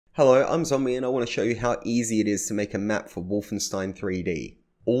Hello, I'm Zombie and I want to show you how easy it is to make a map for Wolfenstein 3D.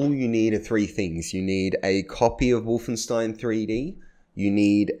 All you need are three things. You need a copy of Wolfenstein 3D, you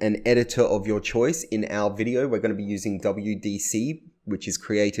need an editor of your choice. In our video, we're going to be using WDC, which is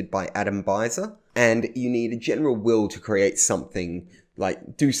created by Adam Beiser, and you need a general will to create something,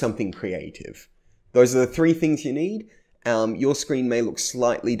 like do something creative. Those are the three things you need. Your screen may look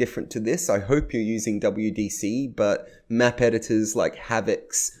slightly different to this. I hope you're using WDC, but map editors like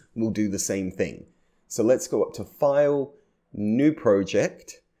Havix will do the same thing. So let's go up to File, New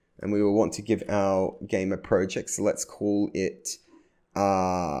Project, and we will want to give our game a project. So let's call it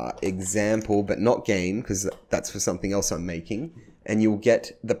Example, but not Game, because that's for something else I'm making. And you'll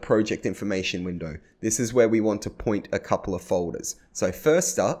get the project information window. This is where we want to point a couple of folders. So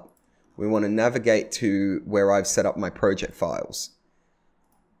first up, we want to navigate to where I've set up my project files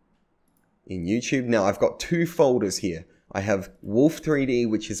in YouTube. Now I've got two folders here. I have Wolf3D,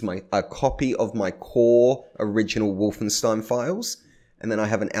 which is a copy of my core original Wolfenstein files, and then I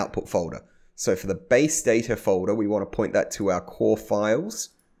have an output folder. So for the base data folder, we want to point that to our core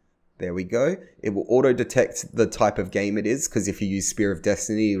files. There we go. It will auto detect the type of game it is, because if you use Spear of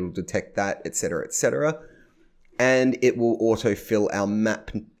Destiny, it will detect that, etc., etc. And it will auto fill our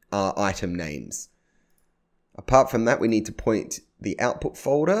map item names. Apart from that, we need to point the output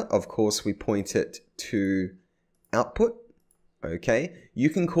folder. Of course, we point it to output. Okay, you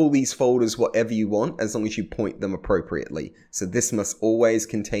can call these folders whatever you want as long as you point them appropriately. So this must always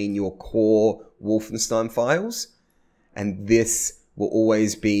contain your core Wolfenstein files, and this will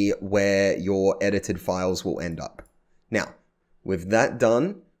always be where your edited files will end up. Now, with that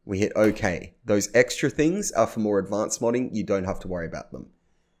done, we hit OK. Those extra things are for more advanced modding. You don't have to worry about them.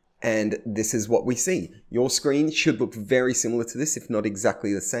 And this is what we see. Your screen should look very similar to this, if not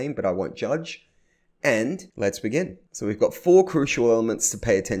exactly the same, but I won't judge. And let's begin. So we've got four crucial elements to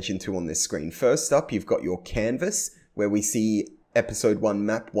pay attention to on this screen. First up, you've got your canvas, where we see episode 1,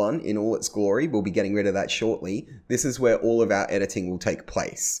 map 1 in all its glory. We'll be getting rid of that shortly. This is where all of our editing will take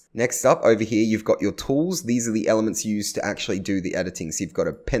place. Next up, over here, you've got your tools. These are the elements used to actually do the editing. So you've got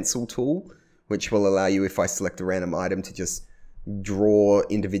a pencil tool, which will allow you, if I select a random item, to just draw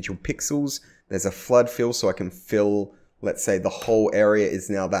individual pixels. There's a flood fill, so I can fill, let's say the whole area is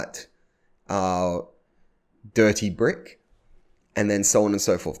now that dirty brick, and then so on and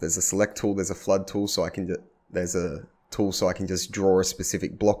so forth. There's a select tool, there's a flood tool, so there's a tool so I can just draw a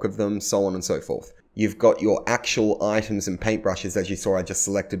specific block of them, so on and so forth. You've got your actual items and paintbrushes. As you saw, I just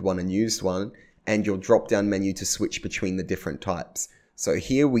selected one and used one, and your drop down menu to switch between the different types. So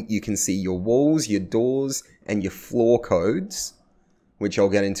here you can see your walls, your doors, and your floor codes, which I'll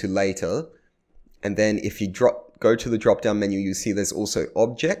get into later. And then if you go to the drop down menu, you see there's also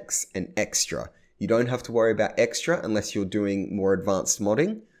objects and extra. You don't have to worry about extra unless you're doing more advanced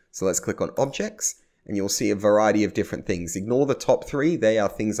modding. So let's click on objects, and you'll see a variety of different things. Ignore the top three. They are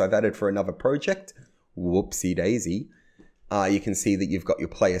things I've added for another project. Whoopsie daisy. You can see that you've got your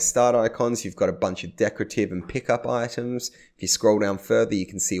player start icons. You've got a bunch of decorative and pickup items. If you scroll down further, you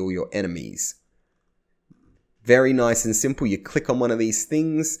can see all your enemies. Very nice and simple. You click on one of these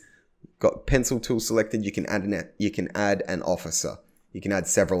things. Got pencil tool selected. You can add an officer. You can add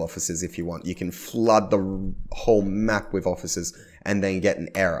several officers if you want. You can flood the whole map with officers and then get an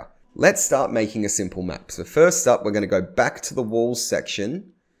error. Let's start making a simple map. So first up, we're going to go back to the walls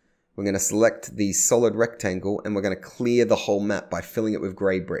section. We're going to select the solid rectangle, and we're going to clear the whole map by filling it with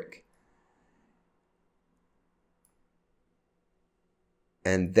gray brick.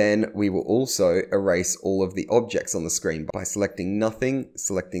 And then we will also erase all of the objects on the screen by selecting nothing,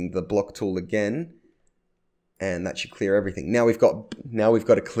 selecting the block tool again, and that should clear everything. Now we've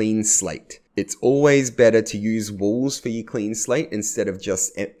got a clean slate. It's always better to use walls for your clean slate instead of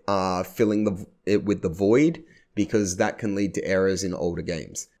just filling it with the void, because that can lead to errors in older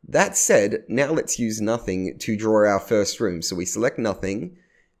games. That said, now let's use nothing to draw our first room. So we select nothing,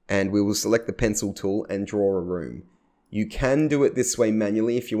 and we will select the pencil tool and draw a room. You can do it this way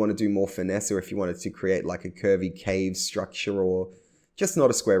manually if you want to do more finesse, or if you wanted to create like a curvy cave structure, or just not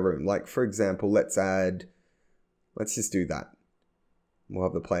a square room. Like for example, let's just do that. We'll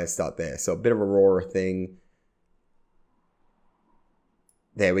have the player start there. So a bit of a Aurora thing.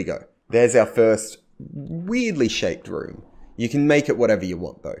 There we go. There's our first weirdly shaped room. You can make it whatever you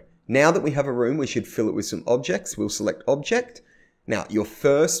want though. Now that we have a room, we should fill it with some objects. We'll select object. Now your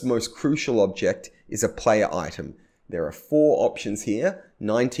first most crucial object is a player item. There are 4 options here,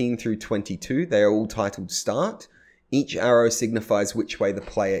 19 through 22. They are all titled start. Each arrow signifies which way the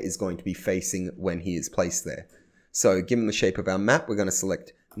player is going to be facing when he is placed there. So given the shape of our map, we're going to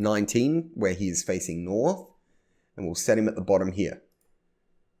select 19, where he is facing north, and we'll set him at the bottom here.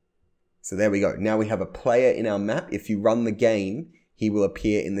 So there we go. Now we have a player in our map. If you run the game, he will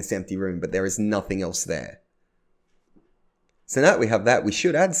appear in this empty room, but there is nothing else there. So now that we have that, we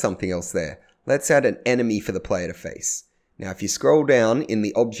should add something else there. Let's add an enemy for the player to face. Now, if you scroll down in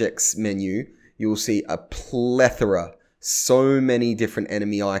the objects menu, you will see a plethora, so many different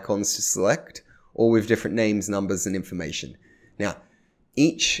enemy icons to select, all with different names, numbers, and information. Now,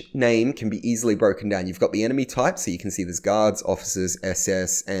 each name can be easily broken down. You've got the enemy type, so you can see there's guards, officers,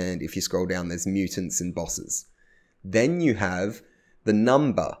 SS, and if you scroll down, there's mutants and bosses. Then you have the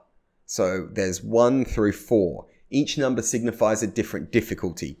number. So there's 1 through 4. Each number signifies a different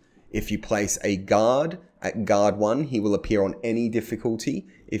difficulty. If you place a guard at guard 1, he will appear on any difficulty.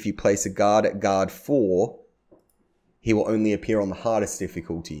 If you place a guard at guard 4, he will only appear on the hardest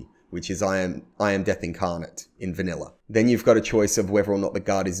difficulty, which is I am Death Incarnate in vanilla. Then you've got a choice of whether or not the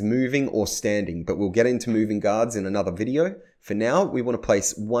guard is moving or standing, but we'll get into moving guards in another video. For now, we want to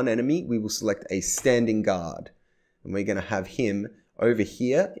place one enemy. We will select a standing guard, and we're going to have him over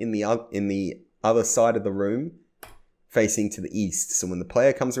here in the other side of the room, facing to the east. So when the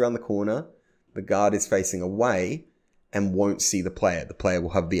player comes around the corner, the guard is facing away and won't see the player. The player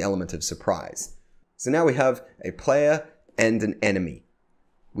will have the element of surprise. So now we have a player and an enemy.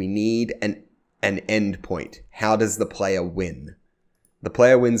 We need an end point. How does the player win? The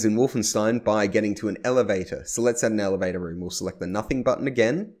player wins in Wolfenstein by getting to an elevator. So let's add an elevator room. We'll select the nothing button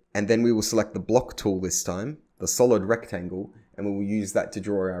again, and then we will select the block tool this time, the solid rectangle, and we will use that to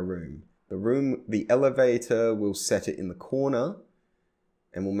draw our room. The elevator, we'll set it in the corner,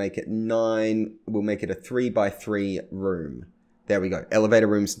 and we'll make it 9, we'll make it a 3 by 3 room. There we go. Elevator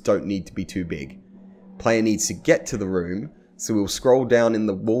rooms don't need to be too big. Player needs to get to the room, so we'll scroll down in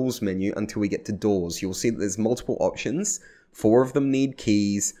the walls menu until we get to doors. You'll see that there's multiple options. 4 of them need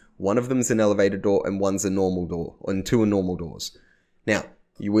keys, 1 of them's an elevator door, and 1's a normal door, and 2 are normal doors. Now,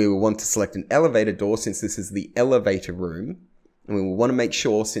 we will want to select an elevator door since this is the elevator room, and we will want to make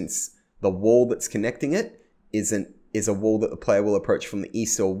sure, since the wall that's connecting it is a wall that the player will approach from the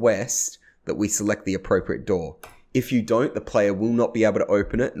east or west, that we select the appropriate door. If you don't, the player will not be able to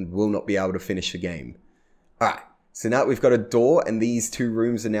open it and will not be able to finish the game. Alright, so now we've got a door and these 2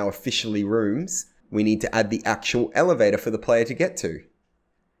 rooms are now officially rooms. We need to add the actual elevator for the player to get to.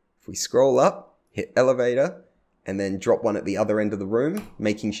 If we scroll up, hit elevator, and then drop one at the other end of the room,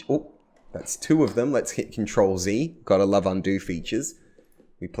 making sure, oh, that's 2 of them. Let's hit Control Z. Gotta love undo features.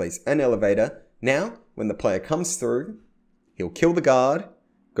 We place an elevator. Now, when the player comes through, he'll kill the guard,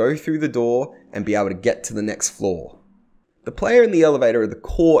 go through the door, and be able to get to the next floor. The player and the elevator are the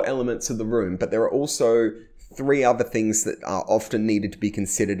core elements of the room, but there are also 3 other things that are often needed to be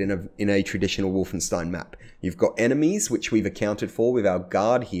considered in a traditional Wolfenstein map. You've got enemies, which we've accounted for with our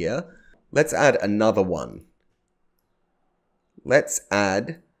guard here. Let's add another one. Let's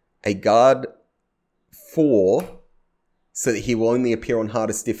add a guard 4, so that he will only appear on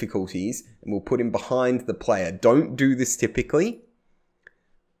hardest difficulties, and we'll put him behind the player. Don't do this typically,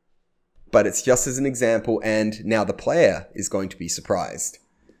 but it's just as an example, and now the player is going to be surprised.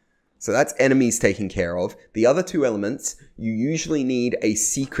 So that's enemies taken care of. The other 2 elements, you usually need a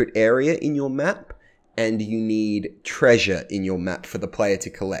secret area in your map, and you need treasure in your map for the player to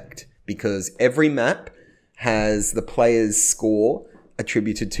collect, because every map has the player's score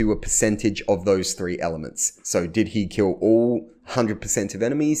attributed to a percentage of those 3 elements. So did he kill all 100% of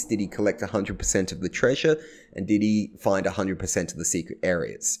enemies? Did he collect 100% of the treasure? And did he find 100% of the secret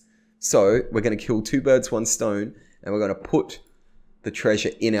areas? So we're going to kill 2 birds, 1 stone, and we're going to put the treasure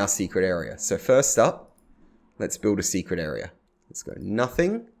in our secret area. So first up, let's build a secret area. Let's go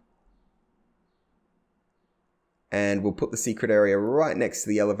nothing. And we'll put the secret area right next to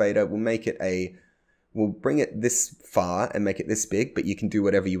the elevator. We'll bring it this far and make it this big, but you can do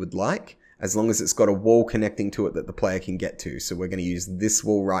whatever you would like, as long as it's got a wall connecting to it that the player can get to. So we're going to use this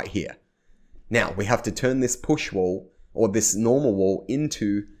wall right here. Now, we have to turn this push wall, or this normal wall,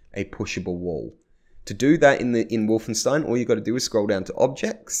 into a pushable wall. To do that in Wolfenstein, all you've got to do is scroll down to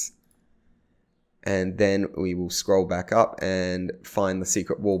Objects, and then we will scroll back up and find the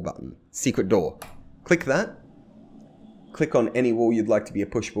secret wall button. Secret door. Click that. Click on any wall you'd like to be a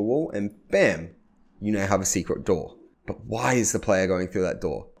pushable wall, and bam! You now have a secret door. But why is the player going through that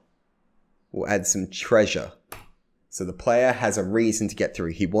door? We'll add some treasure. So the player has a reason to get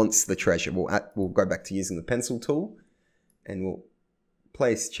through. He wants the treasure. We'll go back to using the pencil tool, and we'll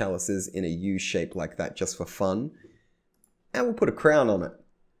place chalices in a U shape like that just for fun. And we'll put a crown on it.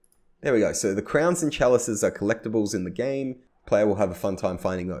 There we go. So the crowns and chalices are collectibles in the game. Player will have a fun time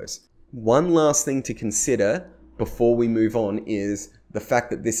finding those. One last thing to consider before we move on is the fact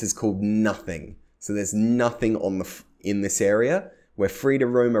that this is called nothing. So there's nothing in this area. We're free to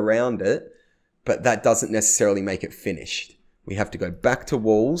roam around it, but that doesn't necessarily make it finished. We have to go back to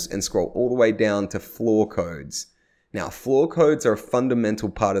walls and scroll all the way down to floor codes. Now, floor codes are a fundamental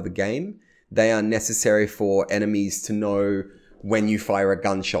part of the game. They are necessary for enemies to know when you fire a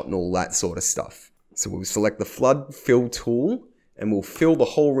gunshot and all that sort of stuff. So we'll select the flood fill tool and we'll fill the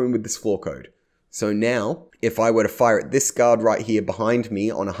whole room with this floor code. So now, if I were to fire at this guard right here behind me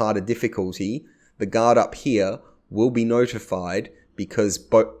on a harder difficulty, the guard up here will be notified because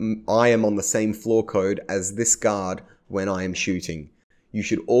I am on the same floor code as this guard when I am shooting. You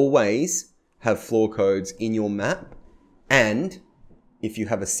should always have floor codes in your map, and if you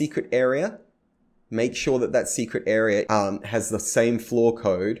have a secret area, make sure that that secret area has the same floor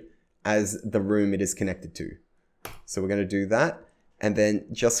code as the room it is connected to. So we're going to do that, and then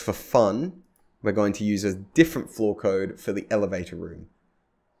just for fun, we're going to use a different floor code for the elevator room.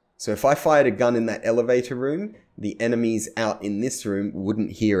 So if I fired a gun in that elevator room, the enemies out in this room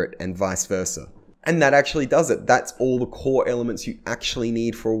wouldn't hear it, and vice versa. And that actually does it. That's all the core elements you actually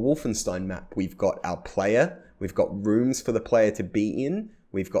need for a Wolfenstein map. We've got our player, we've got rooms for the player to be in,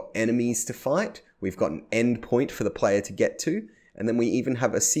 we've got enemies to fight, we've got an end point for the player to get to, and then we even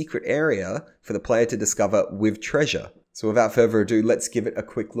have a secret area for the player to discover with treasure. So without further ado, let's give it a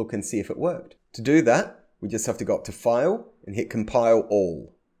quick look and see if it worked. To do that, we just have to go up to File and hit Compile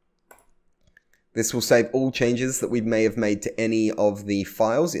All. This will save all changes that we may have made to any of the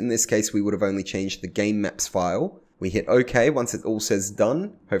files. In this case, we would have only changed the game maps file. We hit OK once it all says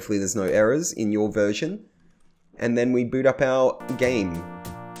done. Hopefully there's no errors in your version. And then we boot up our game.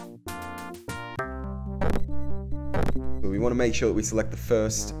 So we want to make sure that we select the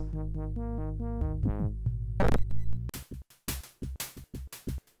first.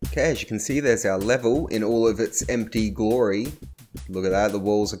 Okay, as you can see, there's our level in all of its empty glory. Look at that, the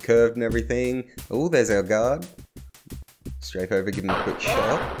walls are curved and everything. Oh, there's our guard. Strafe over, give him a quick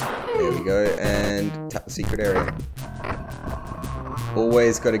shot. There we go, and tap the secret area.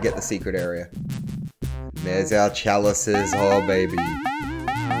 Always got to get the secret area. There's our chalices, oh baby.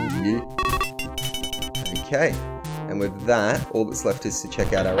 Yeah. Okay, and with that, all that's left is to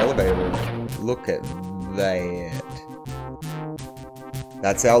check out our elevator room. Look at that.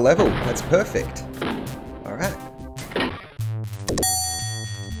 That's our level, that's perfect. Alright.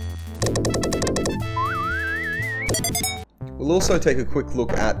 We'll also take a quick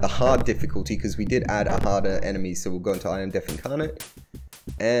look at the hard difficulty because we did add a harder enemy, so we'll go into I Am Deaf Incarnate.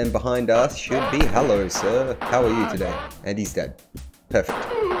 And behind us should be, hello sir, how are you today? And he's dead. Perfect.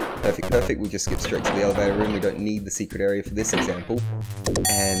 Perfect, perfect. We'll just skip straight to the elevator room. We don't need the secret area for this example.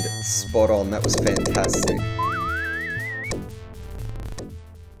 And spot on, that was fantastic.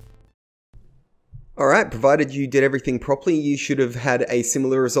 Alright, provided you did everything properly, you should have had a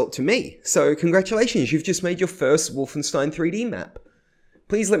similar result to me. So congratulations, you've just made your first Wolfenstein 3D map.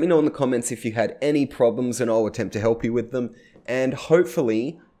 Please let me know in the comments if you had any problems and I'll attempt to help you with them. And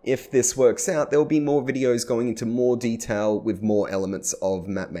hopefully, if this works out, there will be more videos going into more detail with more elements of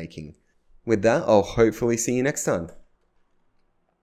map making. With that, I'll hopefully see you next time.